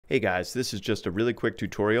Hey guys, this is just a really quick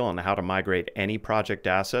tutorial on how to migrate any project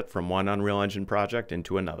asset from one Unreal Engine project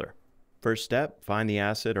into another. First step, find the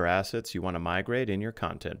asset or assets you want to migrate in your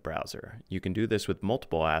content browser. You can do this with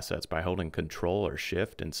multiple assets by holding Control or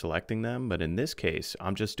Shift and selecting them, but in this case,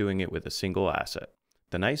 I'm just doing it with a single asset.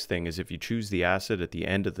 The nice thing is if you choose the asset at the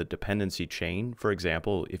end of the dependency chain, for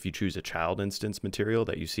example, if you choose a child instance material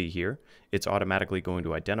that you see here, it's automatically going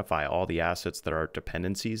to identify all the assets that are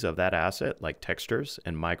dependencies of that asset, like textures,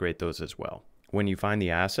 and migrate those as well. When you find the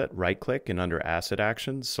asset, right-click and under Asset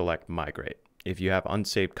Actions, select Migrate. If you have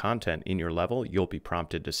unsaved content in your level, you'll be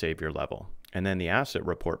prompted to save your level. And then the Asset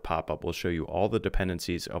Report pop-up will show you all the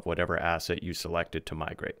dependencies of whatever asset you selected to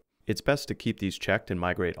migrate. It's best to keep these checked and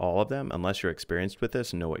migrate all of them unless you're experienced with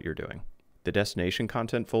this and know what you're doing. The Destination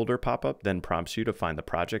Content folder pop-up then prompts you to find the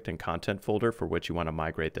project and content folder for which you want to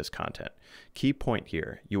migrate this content. Key point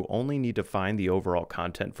here, you only need to find the overall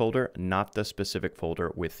content folder, not the specific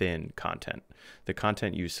folder within content. The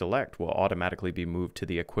content you select will automatically be moved to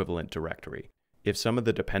the equivalent directory. If some of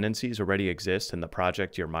the dependencies already exist in the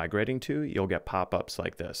project you're migrating to, you'll get pop-ups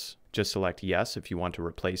like this. Just select yes if you want to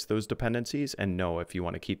replace those dependencies and no if you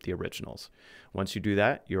want to keep the originals. Once you do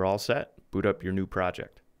that, you're all set. Boot up your new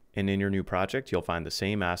project. And in your new project, you'll find the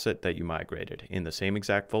same asset that you migrated in the same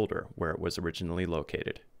exact folder where it was originally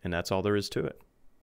located. And that's all there is to it.